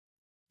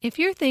If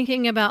you're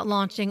thinking about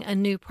launching a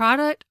new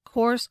product,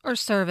 course, or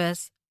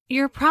service,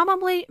 you're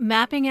probably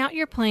mapping out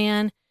your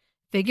plan,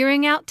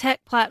 figuring out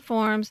tech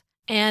platforms,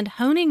 and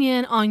honing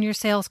in on your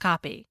sales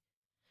copy.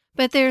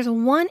 But there's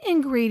one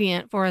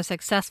ingredient for a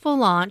successful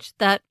launch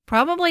that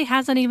probably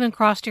hasn't even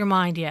crossed your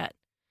mind yet.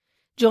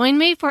 Join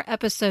me for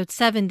episode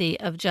 70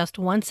 of Just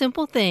One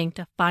Simple Thing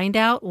to find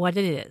out what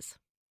it is.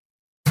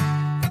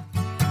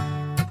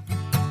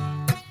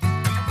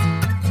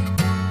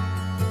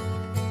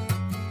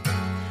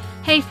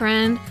 Hey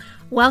friend,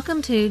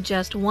 welcome to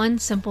Just One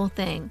Simple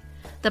Thing,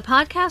 the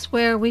podcast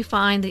where we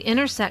find the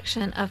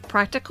intersection of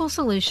practical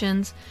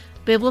solutions,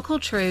 biblical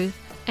truth,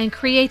 and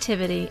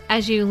creativity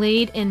as you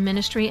lead in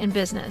ministry and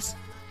business.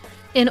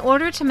 In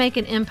order to make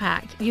an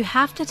impact, you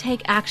have to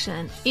take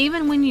action,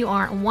 even when you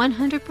aren't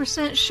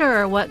 100%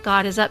 sure what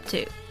God is up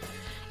to.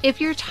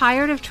 If you're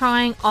tired of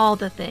trying all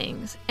the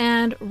things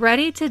and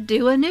ready to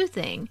do a new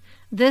thing,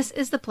 this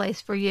is the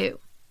place for you.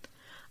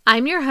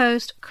 I'm your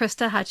host,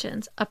 Krista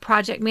Hutchins, a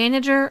project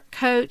manager,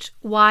 coach,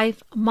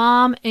 wife,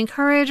 mom,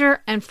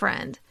 encourager, and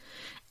friend.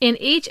 In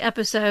each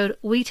episode,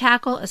 we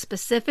tackle a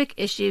specific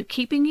issue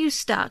keeping you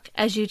stuck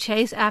as you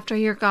chase after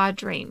your God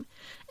dream,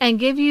 and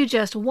give you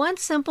just one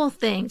simple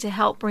thing to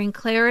help bring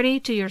clarity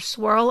to your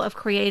swirl of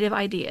creative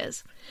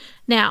ideas.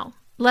 Now,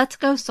 let's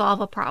go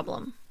solve a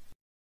problem.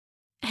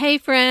 Hey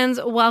friends,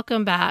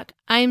 welcome back.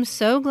 I'm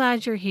so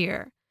glad you're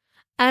here.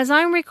 As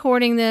I'm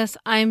recording this,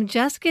 I'm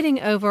just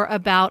getting over a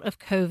bout of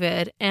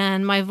COVID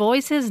and my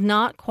voice is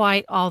not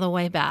quite all the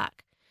way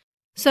back.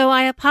 So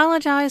I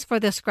apologize for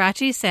the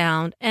scratchy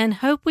sound and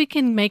hope we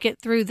can make it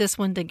through this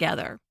one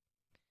together.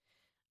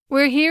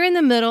 We're here in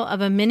the middle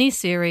of a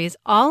mini-series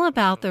all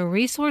about the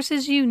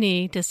resources you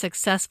need to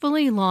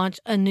successfully launch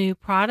a new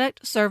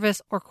product,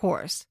 service, or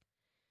course.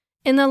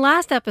 In the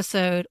last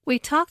episode, we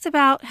talked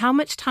about how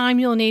much time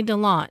you'll need to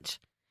launch.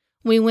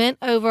 We went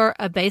over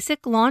a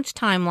basic launch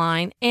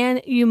timeline,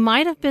 and you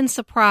might have been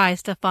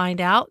surprised to find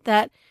out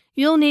that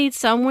you'll need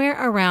somewhere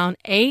around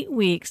 8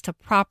 weeks to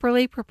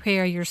properly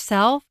prepare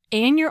yourself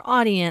and your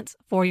audience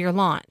for your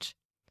launch.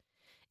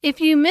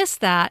 If you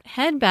missed that,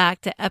 head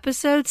back to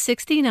episode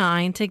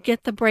 69 to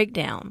get the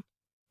breakdown.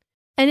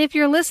 And if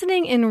you're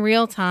listening in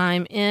real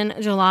time in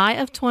July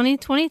of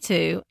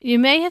 2022, you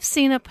may have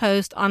seen a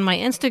post on my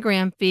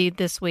Instagram feed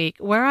this week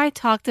where I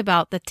talked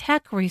about the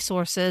tech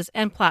resources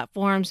and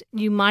platforms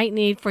you might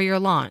need for your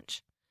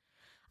launch.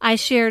 I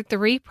shared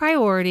 3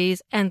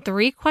 priorities and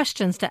 3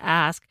 questions to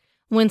ask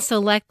when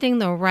selecting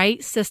the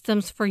right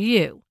systems for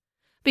you,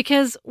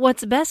 because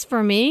what's best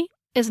for me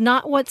is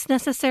not what's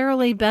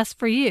necessarily best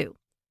for you.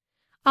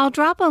 I'll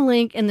drop a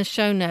link in the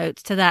show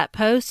notes to that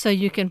post so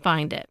you can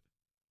find it.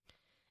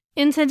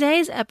 In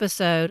today's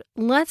episode,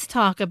 let's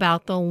talk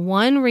about the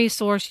one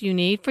resource you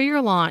need for your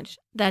launch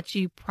that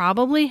you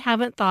probably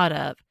haven't thought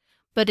of,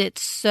 but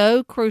it's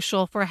so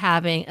crucial for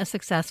having a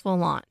successful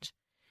launch.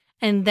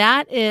 And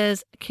that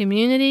is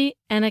community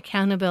and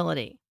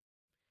accountability.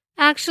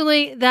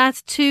 Actually,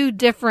 that's 2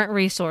 different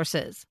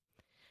resources.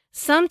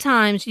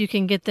 Sometimes you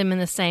can get them in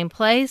the same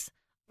place,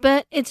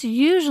 but it's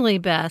usually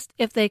best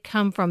if they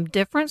come from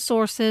different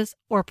sources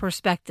or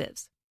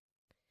perspectives.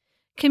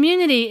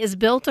 Community is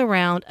built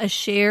around a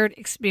shared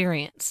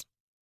experience.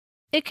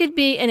 It could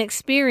be an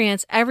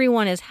experience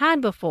everyone has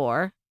had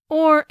before,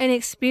 or an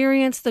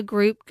experience the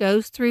group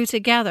goes through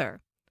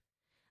together.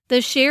 The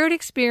shared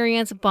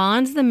experience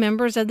bonds the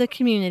members of the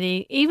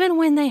community even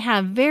when they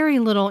have very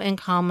little in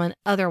common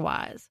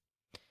otherwise.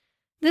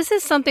 This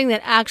is something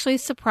that actually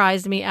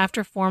surprised me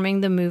after forming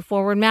the Move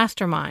Forward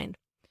Mastermind.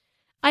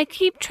 I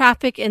keep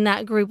traffic in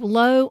that group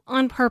low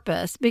on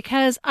purpose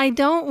because I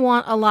don't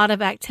want a lot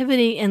of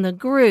activity in the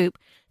group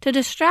to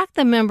distract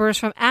the members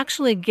from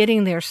actually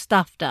getting their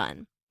stuff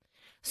done.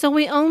 So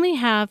we only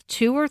have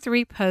 2 or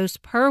 3 posts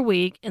per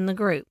week in the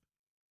group.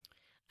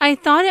 I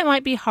thought it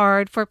might be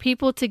hard for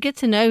people to get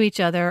to know each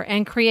other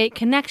and create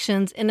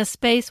connections in a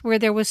space where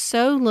there was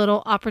so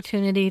little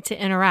opportunity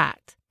to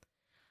interact.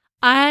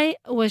 I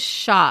was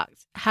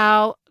shocked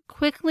how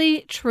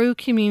quickly true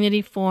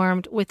community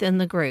formed within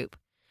the group,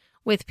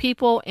 with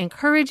people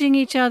encouraging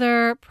each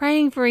other,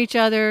 praying for each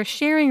other,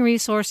 sharing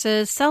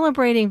resources,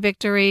 celebrating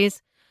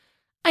victories.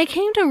 I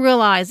came to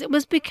realize it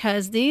was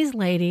because these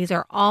ladies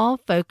are all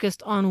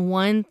focused on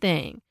one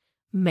thing,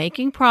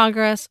 making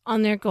progress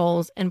on their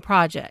goals and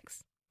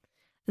projects.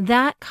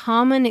 That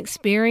common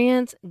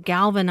experience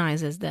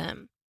galvanizes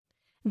them.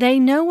 They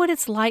know what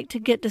it's like to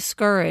get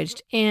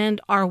discouraged and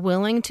are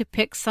willing to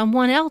pick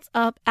someone else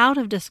up out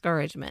of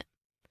discouragement.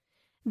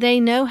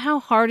 They know how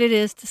hard it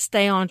is to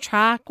stay on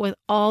track with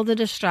all the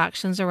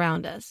distractions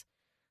around us,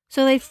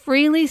 so they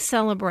freely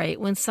celebrate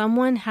when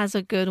someone has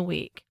a good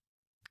week.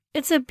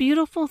 It's a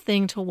beautiful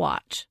thing to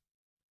watch.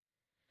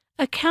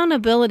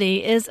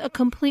 Accountability is a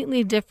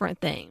completely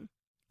different thing.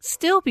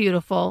 Still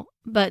beautiful,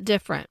 but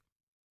different.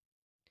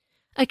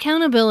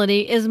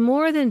 Accountability is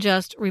more than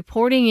just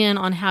reporting in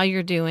on how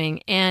you're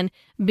doing and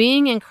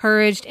being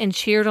encouraged and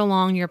cheered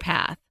along your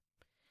path.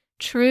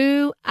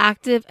 True,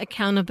 active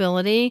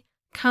accountability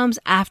comes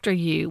after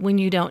you when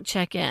you don't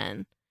check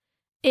in.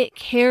 It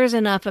cares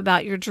enough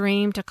about your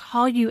dream to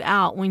call you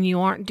out when you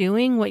aren't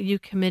doing what you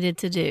committed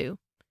to do.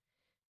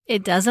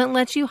 It doesn't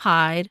let you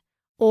hide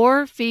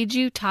or feed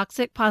you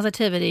toxic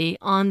positivity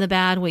on the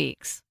bad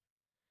weeks.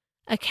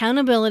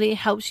 Accountability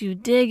helps you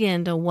dig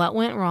into what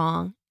went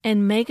wrong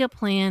and make a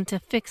plan to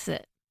fix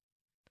it.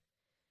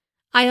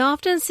 I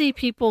often see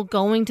people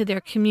going to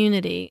their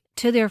community,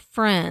 to their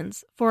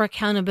friends, for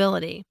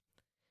accountability.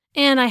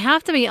 And I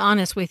have to be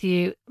honest with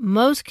you,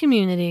 most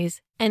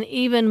communities and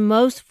even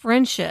most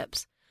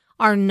friendships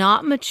are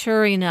not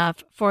mature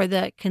enough for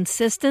the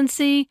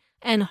consistency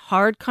and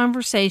hard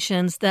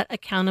conversations that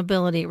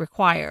accountability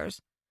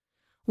requires.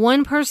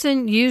 One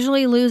person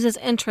usually loses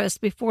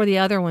interest before the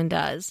other one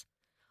does.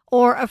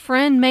 Or a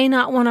friend may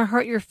not want to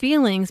hurt your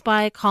feelings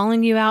by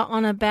calling you out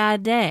on a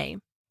bad day.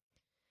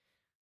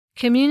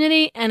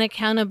 Community and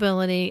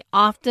accountability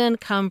often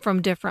come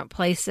from different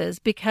places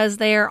because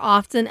they are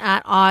often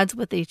at odds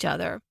with each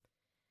other.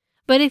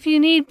 But if you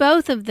need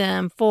both of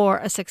them for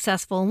a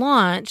successful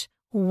launch,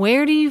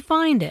 where do you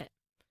find it?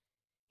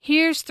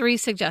 Here's 3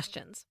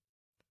 suggestions.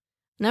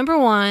 Number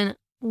 1,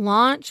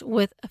 launch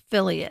with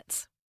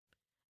affiliates.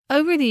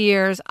 Over the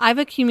years, I've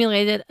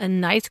accumulated a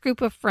nice group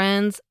of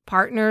friends,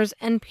 partners,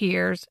 and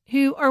peers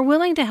who are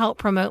willing to help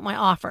promote my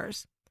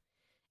offers.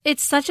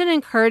 It's such an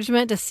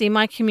encouragement to see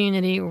my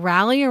community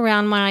rally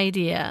around my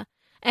idea,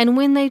 and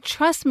when they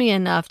trust me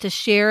enough to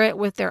share it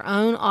with their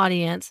own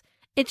audience,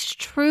 it's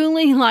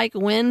truly like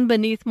wind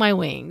beneath my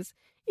wings,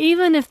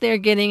 even if they're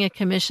getting a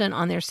commission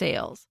on their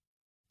sales.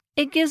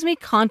 It gives me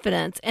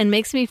confidence and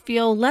makes me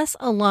feel less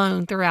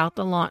alone throughout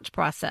the launch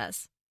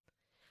process.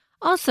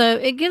 Also,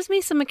 it gives me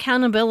some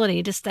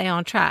accountability to stay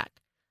on track.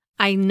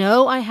 I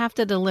know I have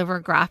to deliver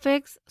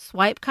graphics,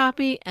 swipe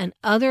copy, and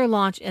other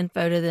launch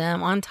info to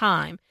them on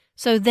time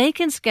so they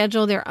can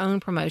schedule their own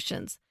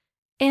promotions.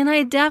 And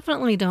I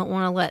definitely don't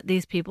want to let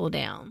these people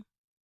down.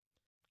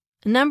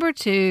 Number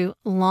 2,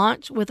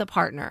 launch with a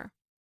partner.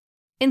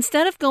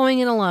 Instead of going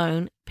it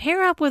alone,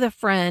 pair up with a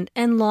friend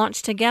and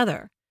launch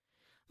together.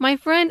 My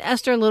friend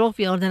Esther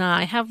Littlefield and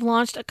I have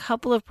launched a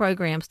couple of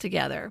programs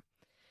together.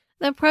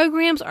 The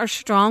programs are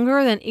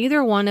stronger than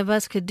either one of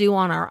us could do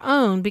on our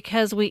own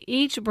because we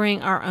each bring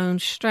our own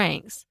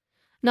strengths,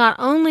 not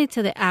only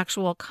to the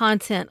actual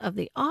content of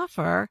the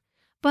offer,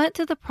 but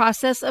to the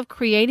process of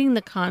creating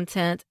the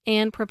content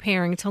and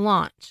preparing to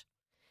launch.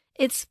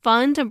 It's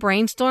fun to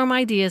brainstorm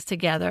ideas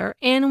together,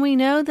 and we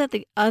know that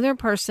the other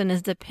person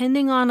is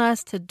depending on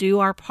us to do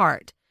our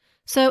part,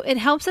 so it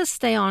helps us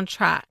stay on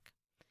track.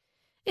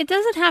 It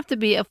doesn't have to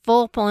be a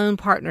full-blown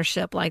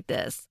partnership like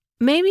this.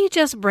 Maybe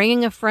just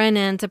bringing a friend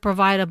in to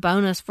provide a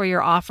bonus for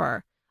your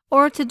offer,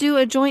 or to do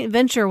a joint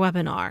venture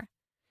webinar.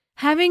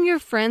 Having your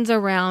friends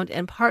around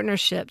in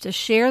partnership to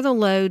share the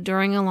load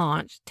during a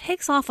launch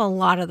takes off a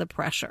lot of the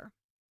pressure.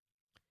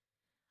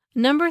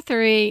 Number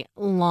 3,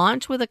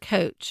 launch with a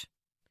coach.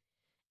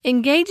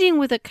 Engaging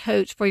with a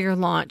coach for your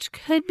launch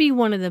could be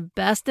one of the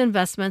best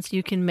investments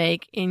you can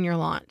make in your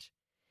launch.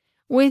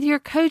 With your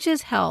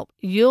coach's help,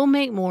 you'll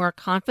make more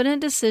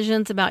confident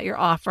decisions about your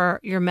offer,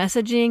 your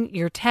messaging,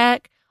 your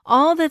tech,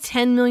 all the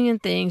 10 million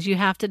things you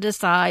have to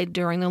decide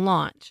during the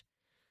launch.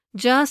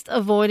 Just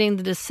avoiding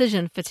the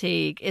decision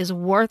fatigue is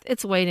worth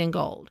its weight in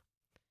gold.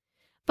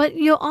 But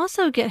you'll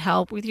also get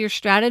help with your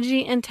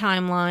strategy and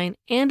timeline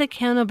and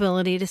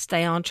accountability to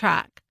stay on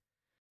track.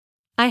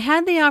 I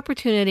had the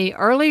opportunity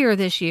earlier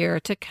this year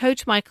to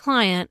coach my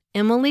client,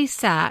 Emily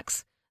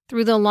Sachs,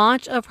 through the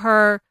launch of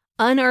her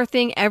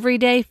Unearthing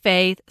Everyday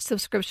Faith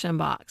subscription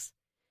box.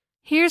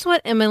 Here's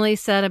what Emily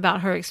said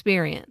about her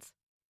experience.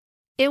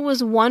 It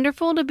was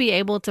wonderful to be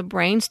able to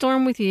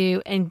brainstorm with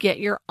you and get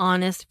your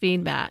honest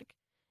feedback.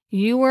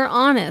 You were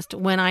honest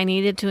when I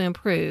needed to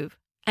improve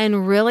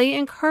and really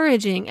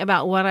encouraging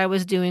about what I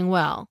was doing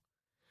well.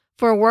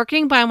 For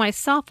working by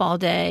myself all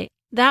day,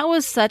 that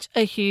was such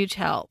a huge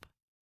help.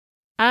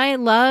 I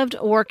loved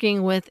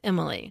working with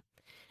Emily.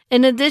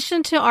 In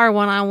addition to our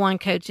one-on-one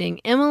coaching,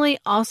 Emily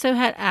also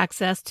had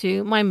access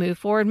to my Move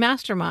Forward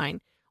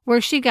Mastermind, where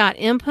she got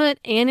input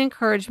and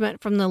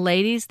encouragement from the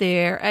ladies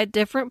there at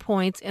different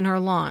points in her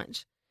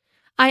launch.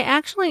 I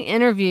actually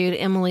interviewed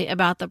Emily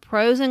about the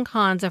pros and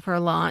cons of her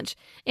launch,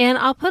 and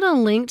I'll put a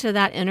link to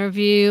that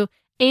interview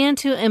and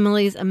to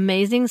Emily's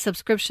amazing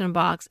subscription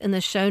box in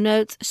the show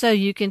notes so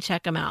you can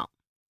check them out.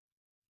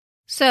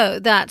 So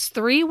that's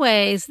 3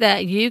 ways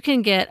that you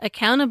can get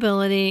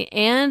accountability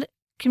and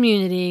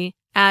community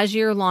as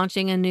you're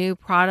launching a new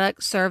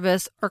product,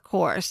 service, or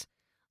course.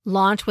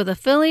 Launch with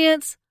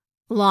affiliates,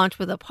 launch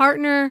with a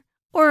partner,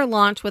 or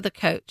launch with a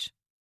coach.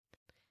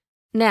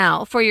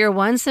 Now, for your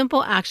 1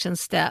 simple action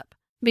step.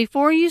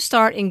 Before you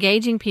start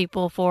engaging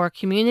people for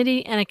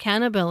community and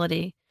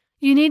accountability,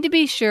 you need to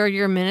be sure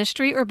your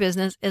ministry or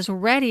business is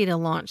ready to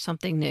launch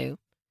something new.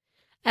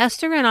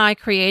 Esther and I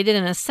created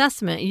an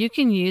assessment you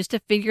can use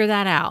to figure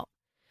that out.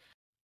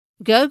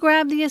 Go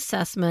grab the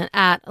assessment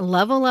at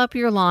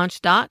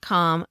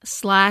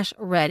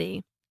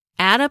levelupyourlaunch.com/ready.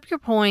 Add up your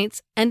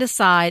points and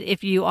decide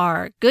if you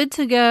are good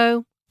to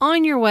go,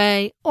 on your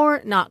way,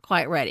 or not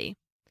quite ready.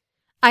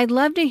 I'd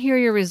love to hear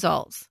your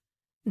results.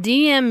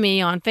 DM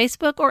me on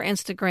Facebook or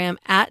Instagram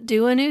at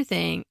Do A New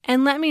Thing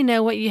and let me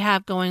know what you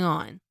have going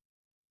on.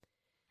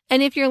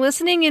 And if you're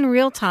listening in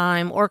real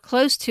time or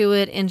close to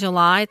it in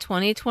July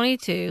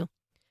 2022,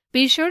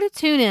 be sure to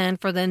tune in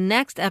for the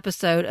next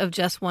episode of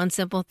Just One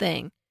Simple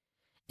Thing.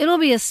 It'll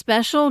be a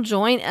special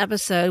joint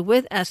episode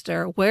with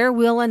Esther where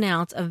we'll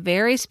announce a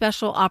very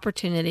special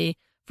opportunity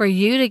for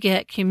you to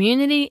get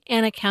community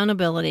and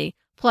accountability,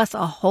 plus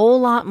a whole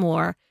lot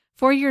more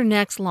for your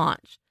next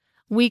launch.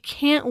 We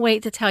can't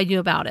wait to tell you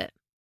about it.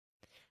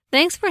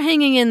 Thanks for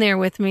hanging in there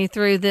with me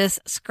through this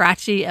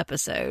scratchy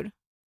episode.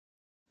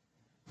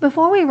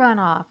 Before we run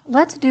off,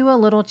 let's do a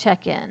little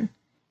check-in.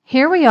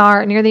 Here we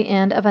are near the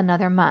end of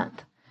another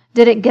month.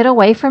 Did it get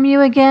away from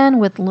you again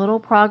with little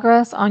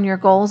progress on your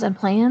goals and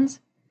plans?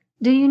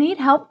 Do you need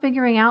help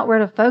figuring out where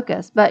to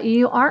focus, but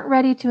you aren't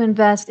ready to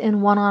invest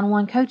in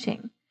one-on-one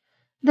coaching?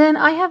 Then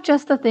I have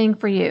just the thing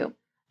for you.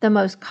 The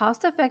most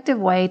cost-effective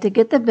way to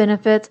get the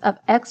benefits of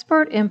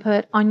expert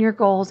input on your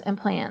goals and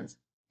plans.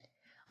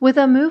 With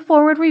a Move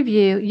Forward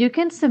review, you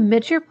can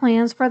submit your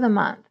plans for the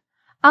month.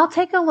 I'll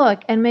take a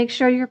look and make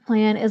sure your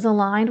plan is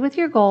aligned with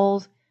your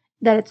goals,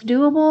 that it's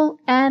doable,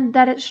 and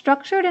that it's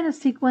structured in a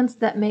sequence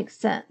that makes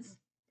sense.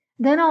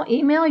 Then I'll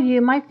email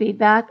you my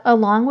feedback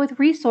along with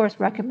resource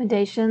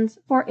recommendations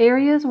for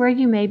areas where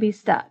you may be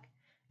stuck,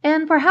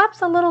 and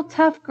perhaps a little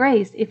tough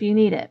grace if you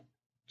need it,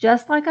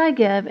 just like I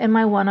give in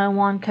my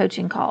one-on-one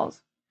coaching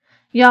calls.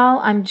 Y'all,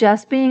 I'm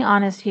just being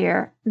honest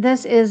here.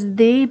 This is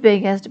the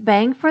biggest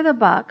bang for the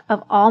buck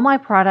of all my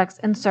products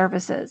and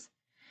services.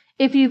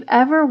 If you've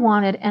ever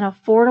wanted an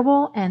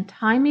affordable and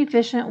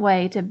time-efficient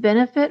way to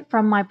benefit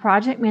from my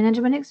project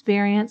management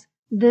experience,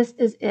 this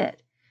is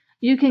it.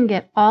 You can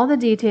get all the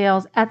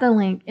details at the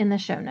link in the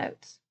show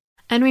notes.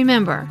 And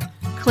remember,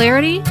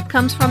 clarity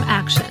comes from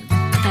action,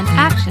 and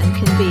action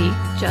can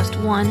be just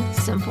one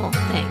simple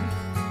thing.